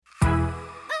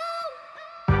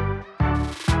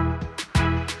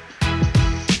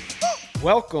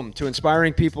Welcome to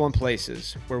Inspiring People and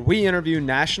Places, where we interview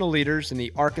national leaders in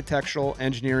the architectural,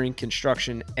 engineering,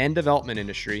 construction, and development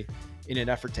industry in an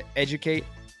effort to educate,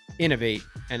 innovate,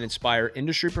 and inspire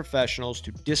industry professionals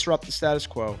to disrupt the status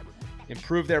quo,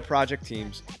 improve their project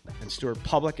teams, and steward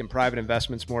public and private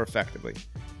investments more effectively.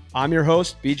 I'm your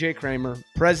host, BJ Kramer,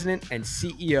 President and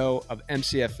CEO of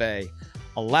MCFA.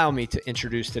 Allow me to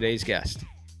introduce today's guest.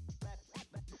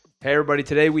 Hey everybody,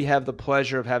 today we have the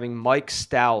pleasure of having Mike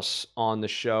Stouse on the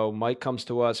show. Mike comes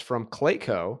to us from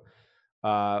Clayco.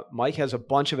 Mike has a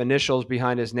bunch of initials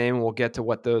behind his name, and we'll get to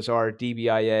what those are: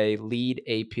 DBIA, Lead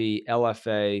AP,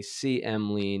 LFA,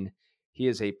 CM Lean. He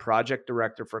is a project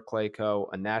director for Clayco,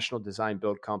 a national design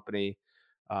build company,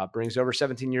 brings over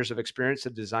 17 years of experience to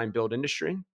the design build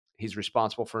industry. He's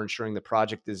responsible for ensuring the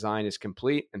project design is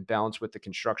complete and balanced with the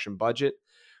construction budget,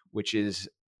 which is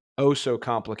so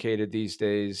complicated these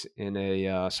days in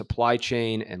a supply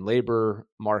chain and labor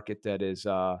market that is,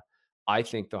 I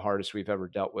think, the hardest we've ever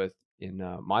dealt with in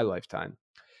my lifetime.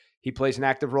 He plays an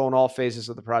active role in all phases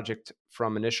of the project,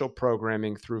 from initial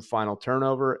programming through final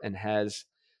turnover, and has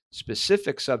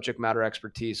specific subject matter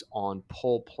expertise on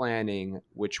pull planning,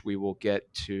 which we will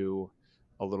get to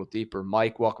a little deeper.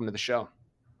 Mike, welcome to the show.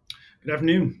 Good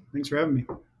afternoon. Thanks for having me.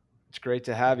 It's great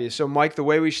to have you. So, Mike, the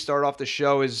way we start off the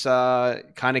show is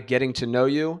kind of getting to know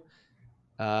you.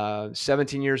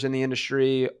 17 years in the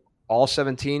industry, all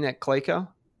 17 at Clayco?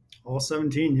 All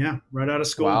 17, yeah. Right out of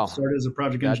school. Wow. Started as a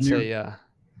project engineer.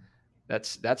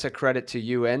 That's a credit to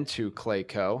you and to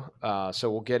Clayco. So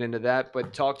we'll get into that.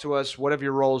 But talk to us. What have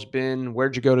your roles been?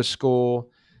 Where'd you go to school?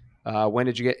 When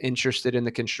did you get interested in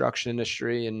the construction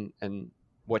industry? And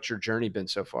what's your journey been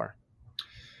so far?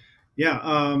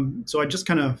 Yeah. So I just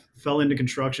kind of fell into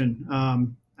construction.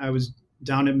 I was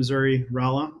down at Missouri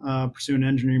Rolla, pursuing an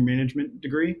engineering management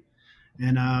degree,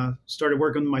 and started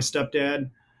working with my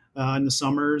stepdad in the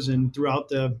summers and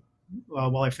throughout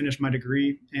while I finished my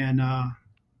degree, and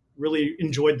really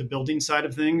enjoyed the building side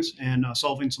of things and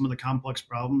solving some of the complex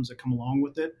problems that come along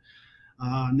with it.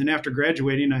 And then after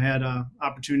graduating, I had an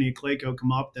opportunity at Clayco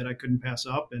come up that I couldn't pass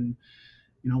up. And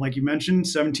like you mentioned,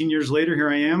 17 years later,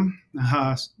 here I am.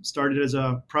 Started as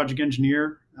a project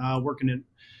engineer, working at,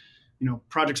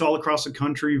 projects all across the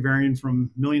country, varying from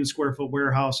million square foot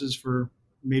warehouses for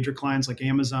major clients like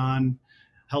Amazon,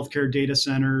 healthcare data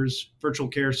centers, virtual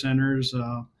care centers,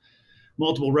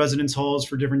 multiple residence halls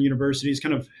for different universities,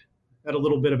 kind of at a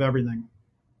little bit of everything.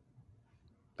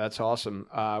 That's awesome.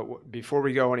 Before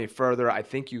we go any further, I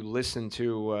think you listened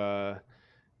to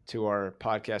our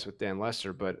podcast with Dan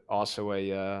Lester, but also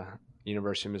a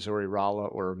University of Missouri Rolla,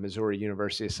 or Missouri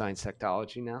University of Science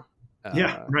Technology now.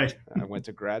 Yeah, right. I went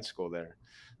to grad school there.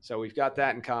 So we've got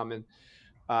that in common.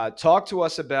 Talk to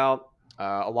us about,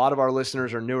 a lot of our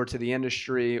listeners are newer to the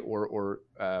industry, or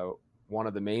one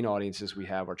of the main audiences we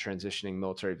have are transitioning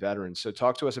military veterans. So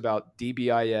talk to us about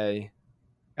DBIA,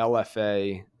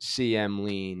 LFA, CM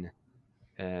Lean,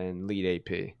 and Lead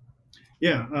AP.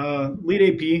 Yeah, Lead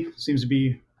AP seems to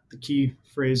be the key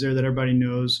phrase there that everybody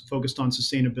knows, focused on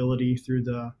sustainability through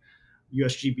the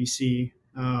USGBC.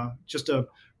 Just a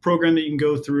program that you can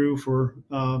go through for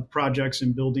projects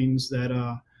and buildings that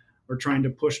are trying to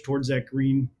push towards that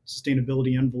green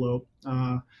sustainability envelope.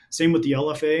 Same with the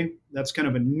LFA. That's kind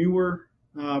of a newer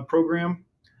program.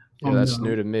 Yeah, that's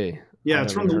new to me. Yeah,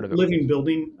 it's from the Living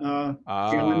Building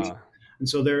Challenge. And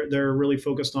so they're really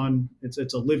focused on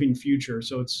it's a living future.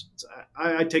 So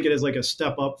I take it as like a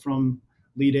step up from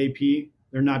Lead AP.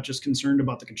 They're not just concerned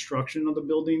about the construction of the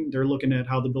building. They're looking at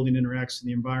how the building interacts in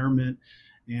the environment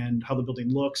and how the building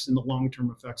looks and the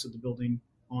long-term effects of the building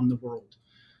on the world.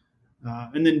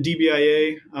 And then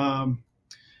DBIA,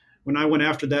 when I went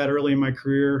after that early in my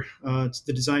career, it's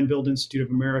the Design Build Institute of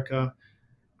America.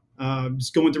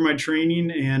 Just going through my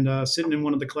training and sitting in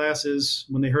one of the classes,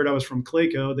 when they heard I was from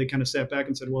Clayco, they kind of sat back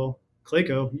and said, well,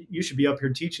 Clayco, you should be up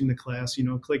here teaching the class.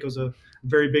 Clayco's a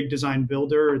very big design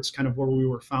builder. It's kind of where we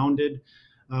were founded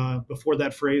before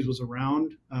that phrase was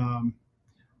around.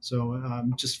 So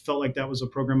just felt like that was a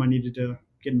program I needed to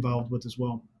get involved with as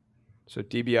well. So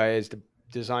DBIA is the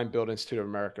Design Build Institute of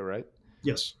America, right?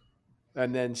 Yes.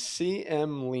 And then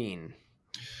CM Lean.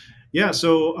 Yeah.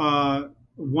 So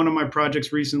one of my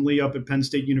projects recently up at Penn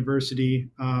State University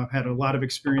had a lot of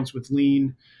experience with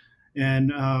Lean,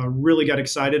 and really got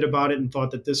excited about it and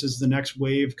thought that this is the next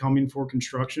wave coming for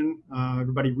construction.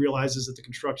 Everybody realizes that the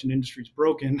construction industry is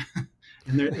broken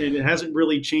and it hasn't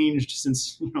really changed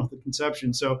since the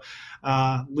conception. So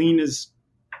Lean is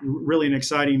really an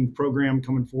exciting program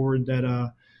coming forward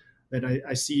that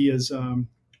I see as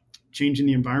changing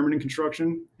the environment in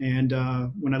construction. And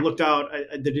when I looked out,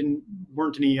 there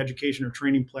weren't any education or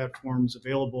training platforms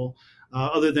available,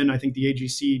 other than I think the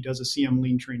AGC does a CM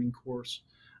Lean training course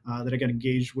that I got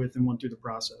engaged with and went through the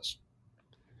process.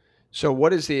 So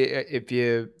what is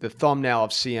the thumbnail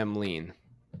of CM Lean?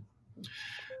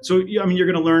 So yeah, I mean,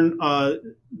 you're going to learn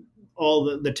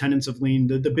all the tenets of Lean.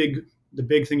 The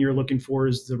big thing you're looking for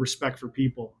is the respect for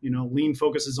people. You know, Lean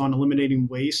focuses on eliminating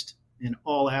waste in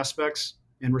all aspects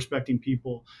and respecting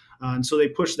people. And so they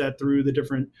push that through the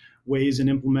different ways in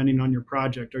implementing on your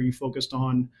project. Are you focused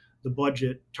on the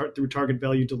budget through target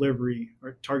value delivery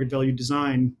or target value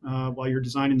design while you're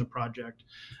designing the project?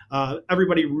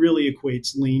 Everybody really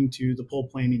equates Lean to the pole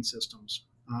planning systems.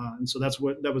 And so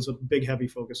that was a big, heavy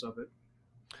focus of it.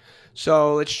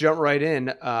 So let's jump right in.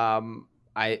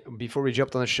 Before we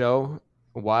jumped on the show,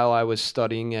 while I was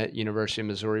studying at University of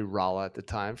Missouri Rolla at the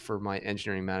time for my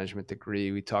engineering management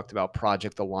degree, we talked about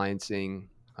project alliancing,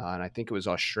 and I think it was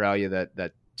Australia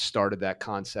that started that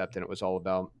concept, and it was all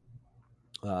about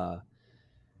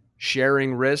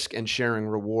sharing risk and sharing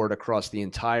reward across the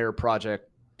entire project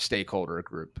stakeholder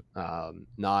group.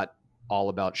 Not all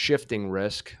about shifting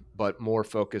risk, but more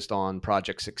focused on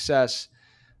project success.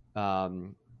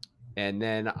 And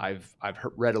then I've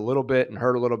read a little bit and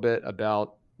heard a little bit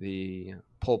about the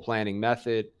pole planning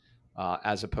method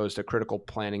as opposed to critical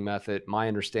planning method. My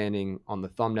understanding on the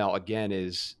thumbnail again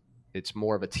is it's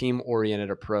more of a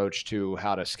team-oriented approach to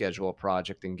how to schedule a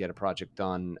project and get a project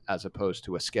done, as opposed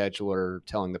to a scheduler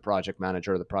telling the project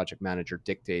manager or the project manager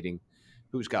dictating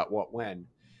who's got what when.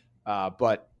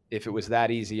 But if it was that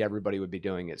easy, everybody would be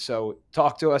doing it. So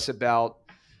talk to us about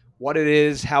what it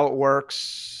is, how it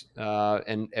works,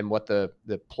 and what the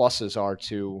pluses are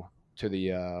to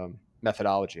the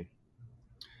methodology.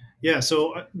 Yeah,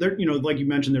 so there, you know, like you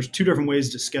mentioned, there's two different ways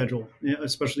to schedule,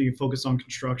 especially focused on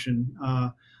construction.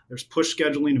 There's push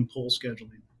scheduling and pull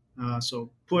scheduling. So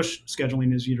push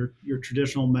scheduling is your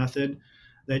traditional method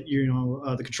that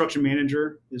the construction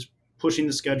manager is pushing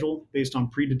the schedule based on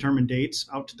predetermined dates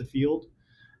out to the field,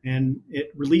 and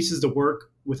it releases the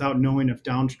work without knowing if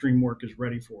downstream work is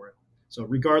ready for it. So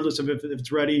regardless of if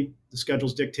it's ready, the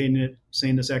schedule's dictating it,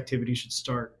 saying this activity should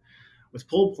start. With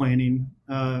pole planning,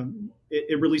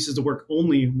 it releases the work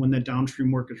only when that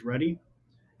downstream work is ready.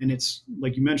 And it's,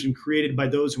 like you mentioned, created by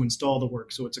those who install the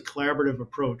work. So it's a collaborative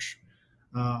approach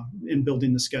in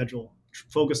building the schedule,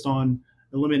 focused on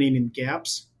eliminating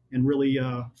gaps and really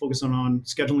focusing on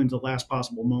scheduling to the last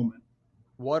possible moment.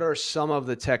 What are some of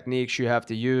the techniques you have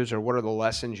to use, or what are the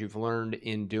lessons you've learned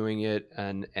in doing it,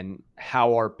 and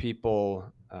how are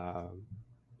people,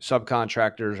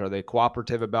 subcontractors, are they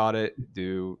cooperative about it?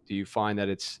 Do you find that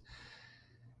it's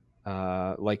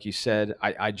like you said,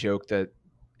 I joke that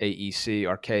AEC,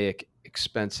 archaic,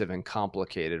 expensive, and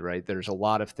complicated, right? There's a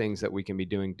lot of things that we can be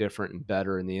doing different and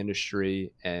better in the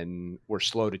industry, and we're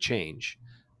slow to change.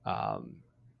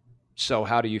 So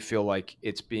how do you feel like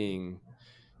it's being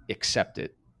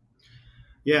accepted?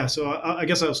 Yeah, so I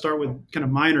guess I'll start with kind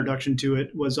of my introduction to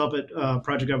it. Was up at a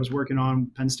project I was working on,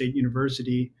 Penn State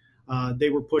University. They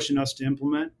were pushing us to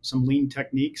implement some lean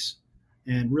techniques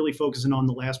and really focusing on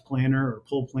the last planner or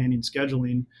pole planning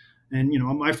scheduling. And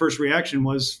my first reaction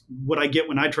was what I get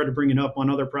when I try to bring it up on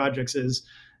other projects is,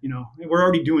 we're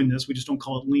already doing this. We just don't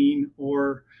call it lean,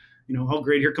 or oh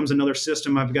great, here comes another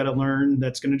system I've got to learn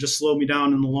that's going to just slow me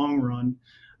down in the long run.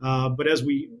 But as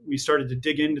we started to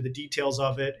dig into the details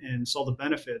of it and saw the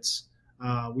benefits,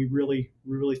 we really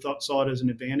saw it as an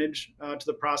advantage to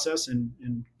the process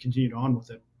and continued on with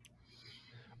it.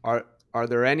 Are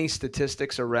there any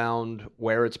statistics around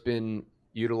where it's been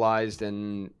utilized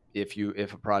and if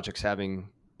a project's having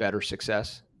better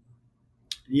success?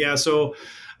 Yeah, so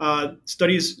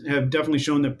studies have definitely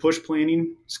shown that push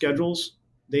planning schedules,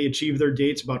 they achieve their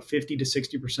dates about 50 to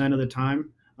 60% of the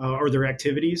time, or their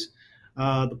activities.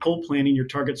 The pole planning, your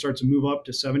target starts to move up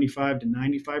to 75 to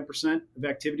 95% of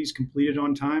activities completed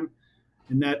on time.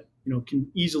 And that, can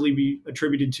easily be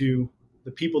attributed to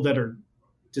the people that are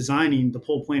designing the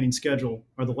pole planning schedule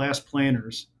are the last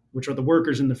planners, which are the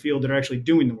workers in the field that are actually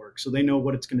doing the work. So they know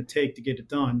what it's going to take to get it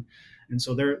done. And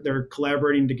so they're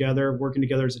collaborating together, working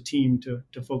together as a team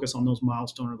to focus on those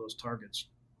milestones or those targets.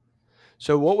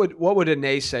 So what would a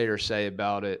naysayer say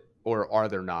about it, or are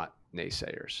there not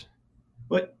naysayers?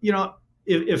 But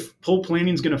if pole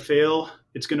planning is going to fail,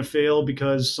 it's going to fail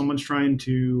because someone's trying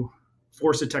to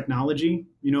force a technology.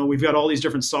 We've got all these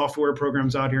different software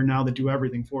programs out here now that do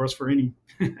everything for us for any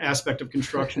aspect of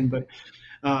construction. But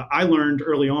I learned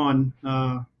early on,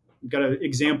 got an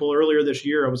example earlier this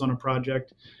year. I was on a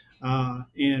project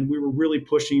and we were really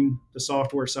pushing the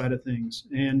software side of things.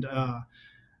 And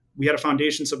we had a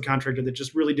foundation subcontractor that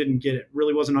just really didn't get it,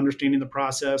 really wasn't understanding the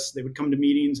process. They would come to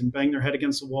meetings and bang their head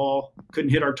against the wall,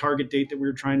 couldn't hit our target date that we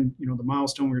were trying, the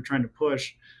milestone we were trying to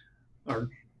push or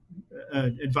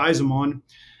advise them on.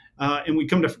 And we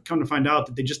come to find out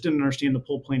that they just didn't understand the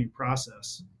pull planning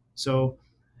process. So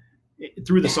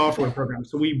through the software program,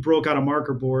 so we broke out a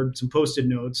marker board, some Post-it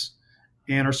notes,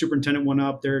 and our superintendent went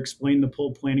up there, explained the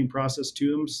pull planning process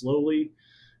to them slowly,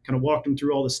 kind of walked them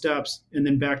through all the steps, and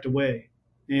then backed away.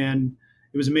 And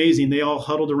it was amazing. They all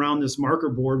huddled around this marker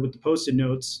board with the Post-it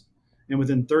notes, and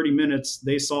within 30 minutes,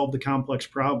 they solved the complex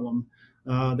problem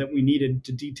that we needed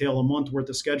to detail a month worth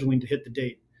of scheduling to hit the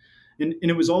date. And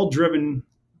it was all driven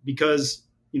because,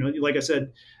 like I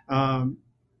said,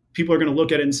 people are going to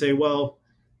look at it and say, well,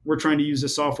 we're trying to use a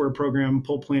software program,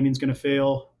 pull planning is going to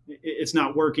fail. It's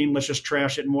not working. Let's just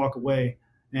trash it and walk away.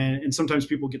 And sometimes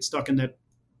people get stuck in that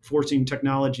forcing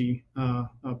technology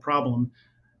problem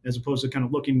as opposed to kind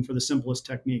of looking for the simplest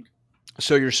technique.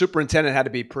 So your superintendent had to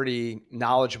be pretty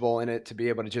knowledgeable in it to be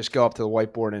able to just go up to the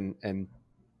whiteboard and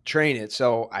train it.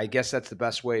 So I guess that's the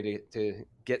best way to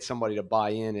get somebody to buy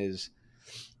in is,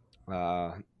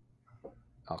 I'll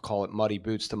call it muddy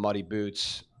boots to muddy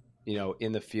boots,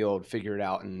 in the field, figure it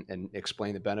out and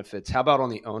explain the benefits. How about on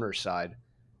the owner's side?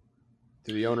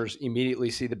 Do the owners immediately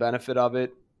see the benefit of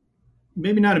it?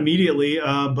 Maybe not immediately,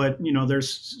 but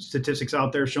there's statistics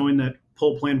out there showing that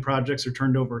pull plan projects are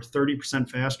turned over 30%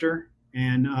 faster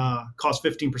and cost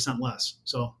 15% less.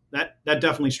 So that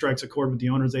definitely strikes a chord with the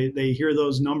owners. They hear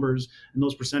those numbers and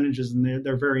those percentages, and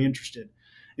they're very interested.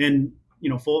 And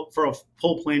for a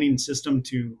pull planning system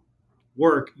to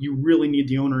work, you really need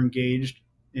the owner engaged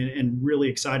and really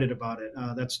excited about it.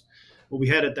 That's what we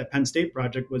had at that Penn State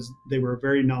project. Was they were a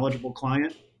very knowledgeable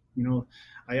client.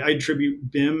 I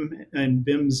attribute BIM and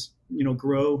BIM's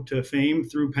grow to fame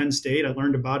through Penn State. I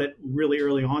learned about it really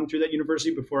early on through that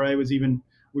university before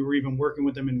we were even working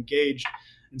with them and engaged.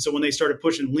 And so when they started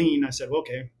pushing lean, I said, well,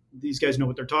 okay, these guys know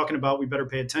what they're talking about. We better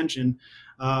pay attention.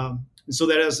 And so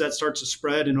that as that starts to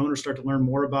spread and owners start to learn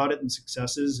more about it and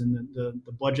successes and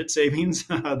the budget savings,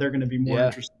 they're going to be more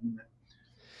interested in it.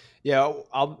 Yeah,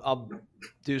 I'll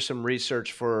do some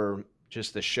research for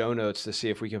just the show notes to see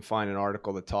if we can find an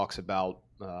article that talks about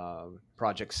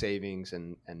project savings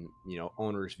and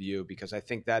owner's view, because I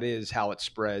think that is how it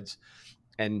spreads.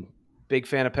 And big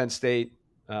fan of Penn State.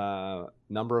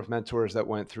 Number of mentors that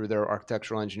went through their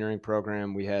architectural engineering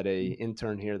program. We had a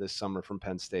intern here this summer from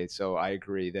Penn State, so I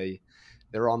agree.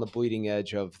 They're on the bleeding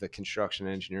edge of the construction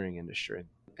engineering industry.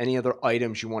 Any other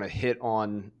items you want to hit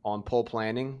on pull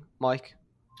planning, Mike?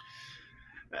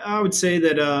 I would say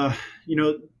that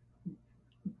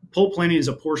pull planning is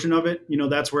a portion of it.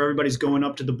 That's where everybody's going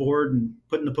up to the board and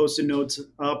putting the Post-it notes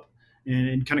up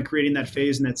and kind of creating that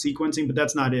phase and that sequencing. But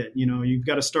that's not it. You've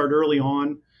got to start early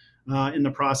on in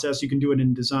the process. You can do it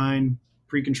in design,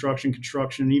 pre-construction,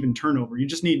 construction, and even turnover. You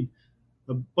just need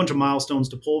a bunch of milestones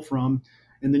to pull from,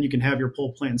 and then you can have your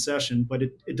pull plan session. But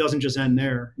it doesn't just end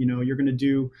there. You're going to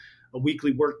do a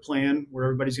weekly work plan where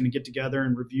everybody's going to get together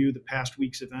and review the past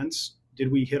week's events. Did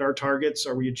we hit our targets?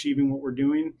 Are we achieving what we're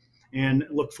doing? And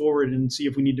look forward and see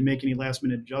if we need to make any last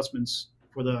minute adjustments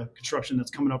for the construction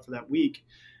that's coming up for that week.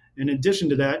 In addition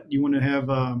to that, you want to have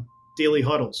daily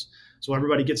huddles. So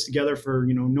everybody gets together for,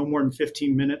 no more than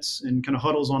 15 minutes and kind of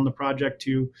huddles on the project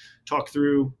to talk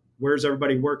through where's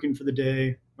everybody working for the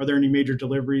day? Are there any major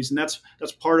deliveries? And that's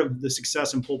part of the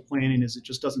success in pull planning is it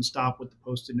just doesn't stop with the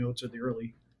Post-it notes or the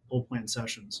early pull plan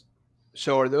sessions.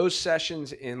 So are those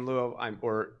sessions in lieu of,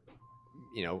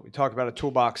 we talk about a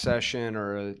toolbox session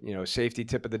or a safety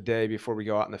tip of the day before we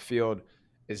go out in the field.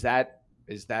 Is that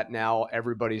now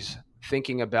everybody's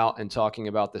thinking about and talking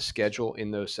about the schedule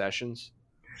in those sessions?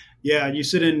 Yeah, you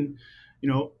sit in,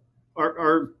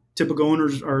 our typical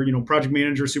owners are, project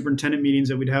manager, superintendent meetings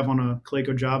that we'd have on a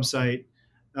Clayco job site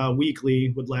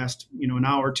weekly would last, an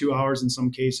hour, 2 hours in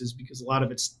some cases, because a lot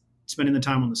of it's spending the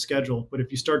time on the schedule. But if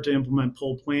you start to implement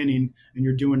pull planning and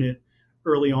you're doing it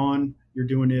early on, you're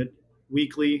doing it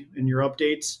weekly in your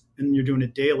updates, and you're doing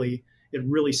it daily, it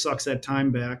really sucks that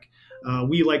time back.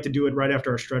 We like to do it right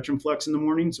after our stretch and flex in the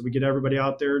morning. So we get everybody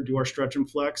out there, do our stretch and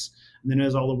flex. And then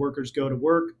as all the workers go to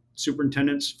work,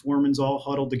 superintendents, foremans all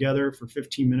huddled together for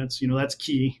 15 minutes. That's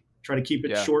key. Try to keep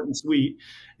it short and sweet.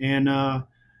 And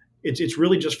it's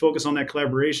really just focus on that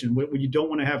collaboration. What you don't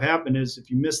want to have happen is if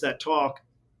you miss that talk,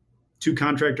 two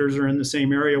contractors are in the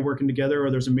same area working together,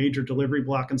 or there's a major delivery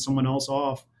blocking someone else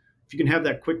off. If you can have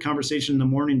that quick conversation in the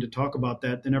morning to talk about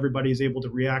that, then everybody is able to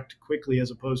react quickly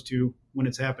as opposed to when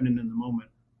it's happening in the moment.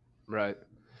 Right.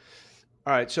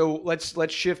 All right. So let's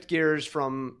shift gears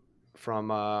from from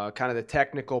kind of the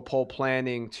technical pole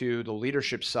planning to the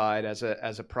leadership side as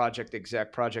a project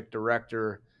exec, project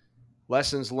director.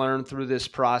 Lessons learned through this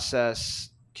process,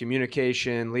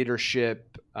 communication,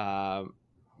 leadership.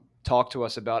 Talk to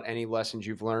us about any lessons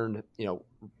you've learned,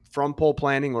 from pole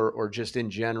planning or just in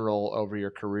general over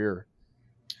your career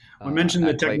I mentioned the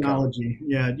at Clayco. technology.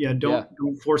 Yeah, yeah. Yeah.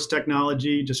 Don't force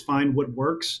technology. Just find what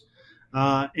works.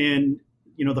 And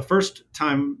the first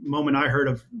time moment I heard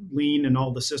of lean and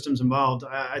all the systems involved,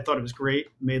 I thought it was great,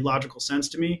 made logical sense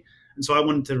to me, and so I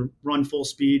wanted to run full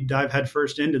speed, dive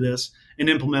headfirst into this, and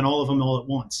implement all of them all at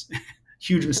once.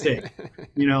 Huge mistake.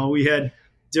 We had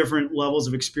different levels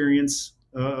of experience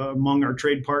among our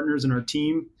trade partners and our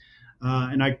team,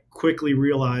 and I quickly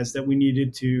realized that we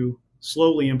needed to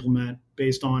slowly implement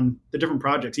based on the different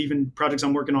projects. Even projects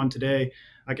I'm working on today,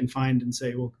 I can find and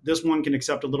say, well, this one can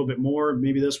accept a little bit more.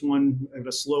 Maybe this one, I have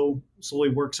to slowly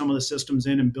work some of the systems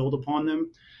in and build upon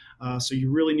them. So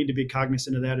you really need to be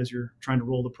cognizant of that as you're trying to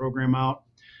roll the program out.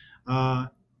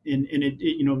 And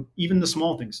even the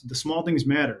small things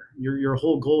matter. Your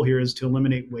whole goal here is to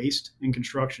eliminate waste in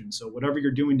construction. So whatever you're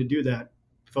doing to do that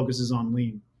focuses on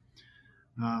lean.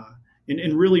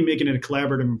 And really making it a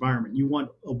collaborative environment. You want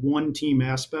a one team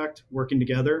aspect working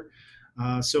together.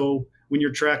 So when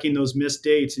you're tracking those missed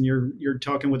dates and you're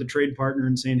talking with a trade partner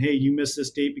and saying, hey, you missed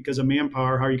this date because of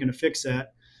manpower, how are you going to fix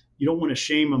that? You don't want to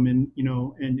shame them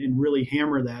and really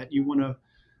hammer that. You want to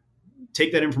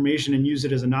take that information and use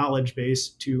it as a knowledge base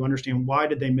to understand why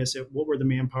did they miss it? What were the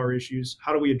manpower issues?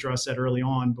 How do we address that early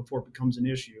on before it becomes an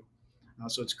issue?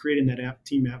 So it's creating that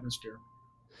team atmosphere.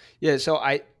 Yeah, so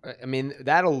I mean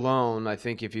that alone, I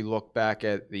think if you look back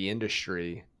at the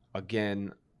industry,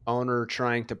 again, owner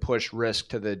trying to push risk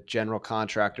to the general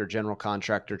contractor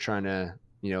trying to,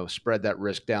 spread that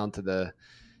risk down to the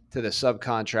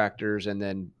subcontractors, and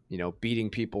then, beating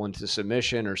people into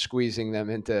submission or squeezing them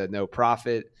into no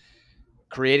profit,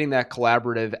 creating that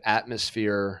collaborative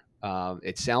atmosphere.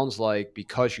 It sounds like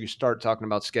because you start talking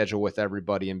about schedule with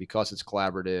everybody and because it's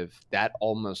collaborative, that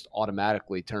almost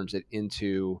automatically turns it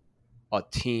into a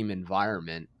team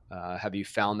environment. Have you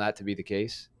found that to be the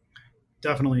case?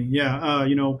 Definitely. Yeah.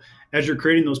 As you're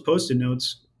creating those Post-it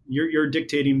notes, you're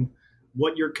dictating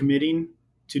what you're committing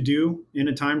to do in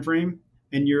a time frame,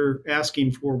 and you're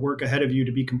asking for work ahead of you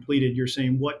to be completed. You're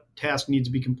saying what task needs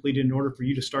to be completed in order for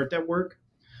you to start that work.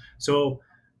 So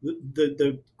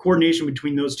the coordination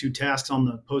between those two tasks on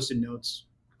the Post-it notes,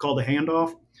 called the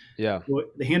handoff. Yeah.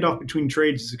 The handoff between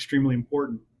trades is extremely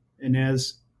important. And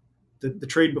as the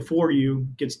trade before you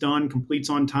gets done, completes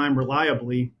on time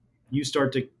reliably, you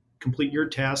start to complete your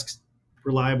tasks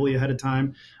reliably ahead of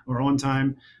time or on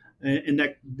time. And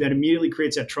that immediately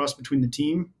creates that trust between the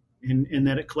team and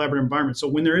that collaborative environment. So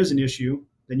when there is an issue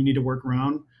that you need to work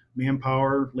around,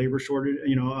 manpower, labor shortage,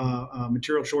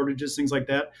 material shortages, things like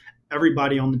that,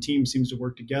 everybody on the team seems to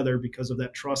work together because of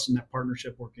that trust and that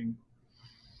partnership working.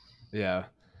 Yeah.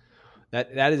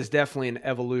 That is definitely an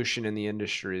evolution in the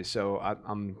industry. So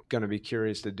I'm going to be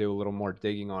curious to do a little more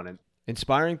digging on it.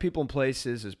 Inspiring People and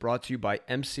Places is brought to you by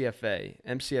MCFA.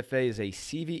 MCFA is a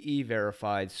CVE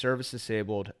verified, service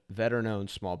disabled, veteran owned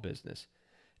small business.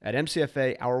 At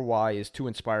MCFA, our why is to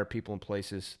inspire people and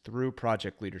places through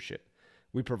project leadership.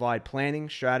 We provide planning,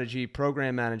 strategy,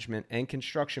 program management, and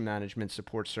construction management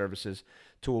support services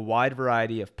to a wide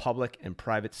variety of public and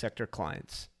private sector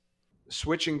clients.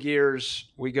 Switching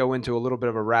gears, we go into a little bit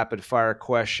of a rapid fire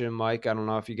question. Mike, I don't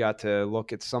know if you got to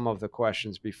look at some of the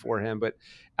questions beforehand, but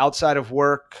outside of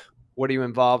work, what are you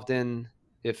involved in,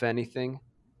 if anything?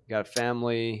 You got a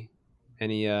family,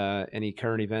 any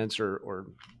current events or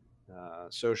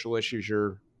social issues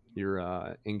you're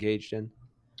engaged in?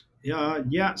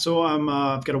 Yeah. So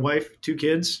I've got a wife, two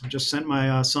kids. Just sent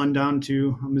my son down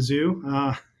to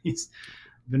Mizzou. He's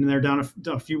been there down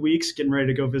a few weeks, getting ready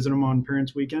to go visit him on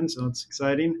Parents' Weekend, so it's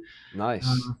exciting. Nice.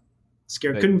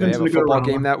 Scared. Couldn't convince him to go. Football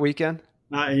game that weekend?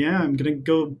 Yeah, I'm gonna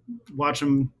go watch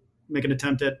him make an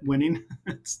attempt at winning.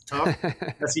 It's tough.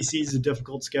 SEC is a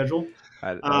difficult schedule.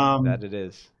 That it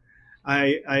is.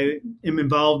 I am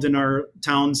involved in our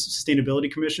town's sustainability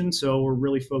commission, so we're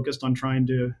really focused on trying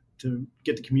to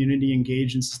get the community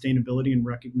engaged in sustainability and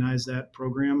recognize that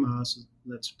program. So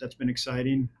that's been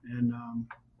exciting, and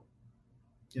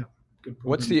good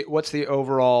program. What's the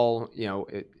overall,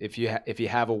 if you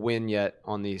have a win yet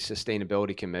on the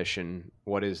sustainability commission,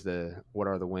 what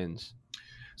are the wins?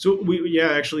 So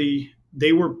actually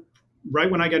they were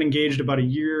right when I got engaged about a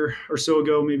year or so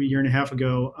ago, maybe a year and a half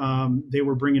ago, they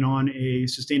were bringing on a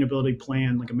sustainability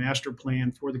plan, like a master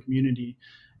plan for the community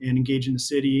and engaging the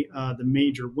city. The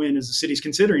major win is the city's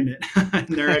considering it, and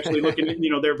they're actually looking at,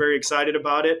 they're very excited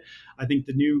about it. I think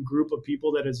the new group of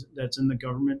people that's in the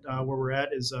government where we're at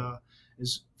is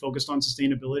focused on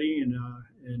sustainability,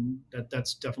 and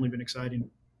that's definitely been exciting.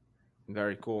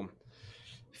 Very cool.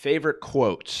 Favorite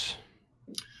quotes?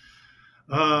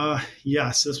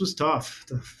 Yes, this was tough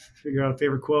to figure out a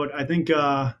favorite quote. I think,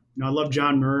 I love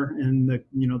John Muir and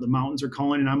the mountains are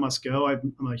calling and I must go.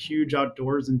 I'm a huge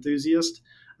outdoors enthusiast.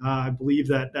 I believe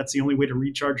that that's the only way to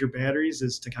recharge your batteries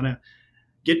is to kind of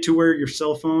get to where your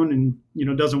cell phone and,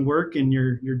 doesn't work and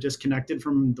you're disconnected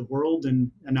from the world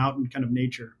and out in kind of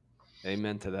nature.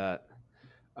 Amen to that.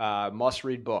 Must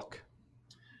read book.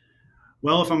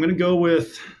 Well, if I'm going to go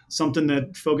with something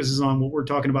that focuses on what we're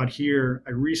talking about here, I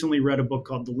recently read a book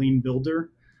called The Lean Builder.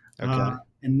 Okay.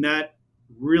 And that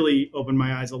really opened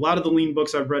my eyes. A lot of the lean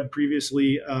books I've read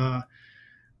previously are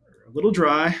a little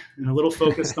dry and a little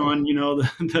focused on,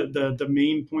 the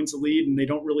main points of lead, and they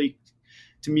don't really,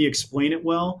 to me, explain it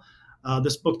well.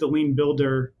 This book, The Lean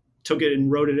Builder, took it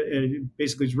and wrote it. It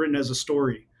basically is written as a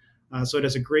story. So it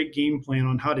has a great game plan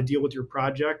on how to deal with your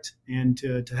project and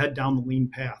to head down the lean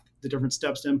path, the different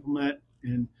steps to implement,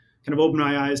 and kind of open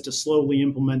my eyes to slowly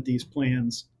implement these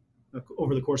plans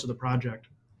over the course of the project.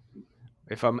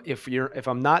 If I'm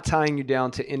not tying you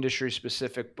down to industry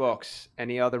specific books,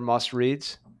 any other must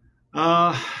reads?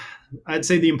 I'd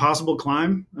say The Impossible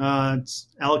Climb. It's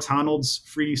Alex Honnold's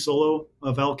free solo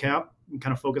of El Cap, and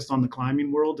kind of focused on the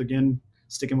climbing world. Again,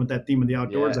 sticking with that theme of the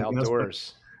outdoors. Yeah,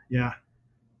 outdoors. Yeah.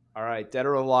 All right, dead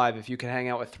or alive, if you could hang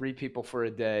out with 3 people for a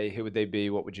day, who would they be?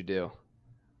 What would you do?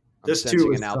 This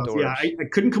too is tough. Yeah, I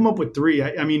couldn't come up with 3.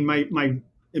 I mean, my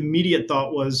immediate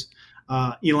thought was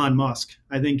Elon Musk.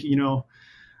 I think, a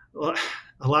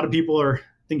lot of people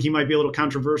think he might be a little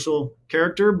controversial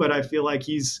character, but I feel like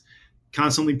he's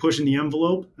constantly pushing the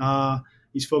envelope.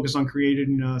 He's focused on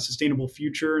creating a sustainable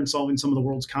future and solving some of the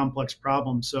world's complex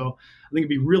problems. So I think it'd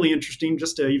be really interesting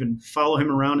just to even follow him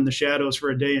around in the shadows for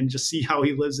a day and just see how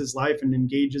he lives his life and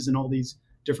engages in all these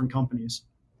different companies.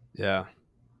 Yeah.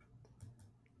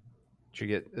 Did you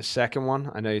get the second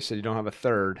one? I know you said you don't have a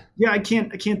third. Yeah, I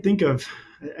can't think of,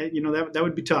 that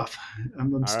would be tough.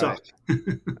 I'm stuck.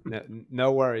 Right.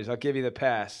 No worries. I'll give you the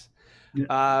pass.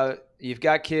 Yeah. You've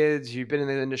got kids. You've been in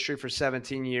the industry for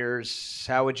 17 years.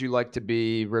 How would you like to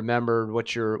be remembered?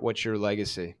 What's your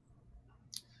legacy?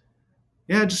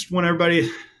 Yeah, just want everybody,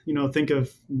 think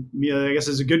of me, I guess,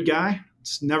 as a good guy.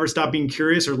 Just never stop being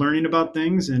curious or learning about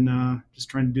things, and just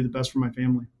trying to do the best for my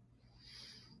family.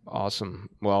 Awesome.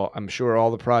 Well, I'm sure all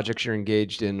the projects you're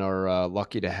engaged in are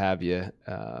lucky to have you.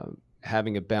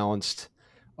 Having a balanced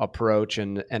approach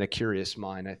and a curious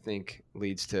mind, I think,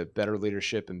 leads to better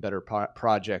leadership and better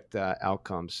project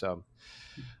outcomes. So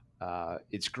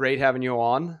it's great having you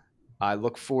on. I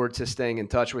look forward to staying in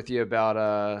touch with you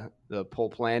about the pole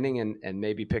planning and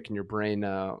maybe picking your brain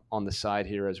on the side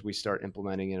here as we start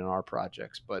implementing it in our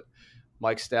projects. But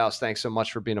Mike Stouse, thanks so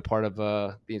much for being a part of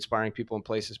the Inspiring People and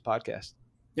Places podcast.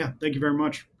 Yeah, thank you very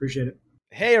much. Appreciate it.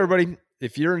 Hey, everybody.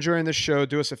 If you're enjoying this show,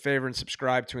 do us a favor and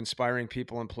subscribe to Inspiring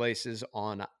People and Places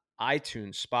on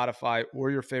iTunes, Spotify,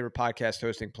 or your favorite podcast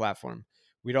hosting platform.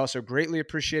 We'd also greatly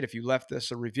appreciate if you left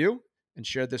us a review and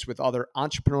shared this with other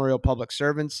entrepreneurial public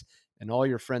servants and all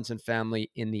your friends and family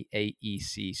in the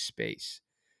AEC space.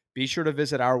 Be sure to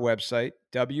visit our website,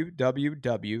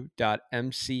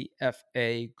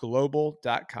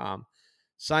 www.mcfaglobal.com.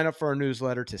 Sign up for our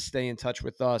newsletter to stay in touch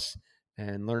with us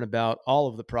and learn about all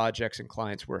of the projects and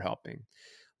clients we're helping.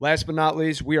 Last but not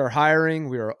least, we are hiring.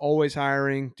 We are always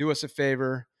hiring. Do us a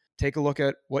favor. Take a look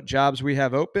at what jobs we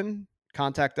have open.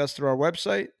 Contact us through our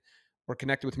website or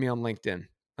connect with me on LinkedIn.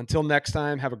 Until next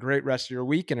time, have a great rest of your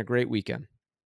week and a great weekend.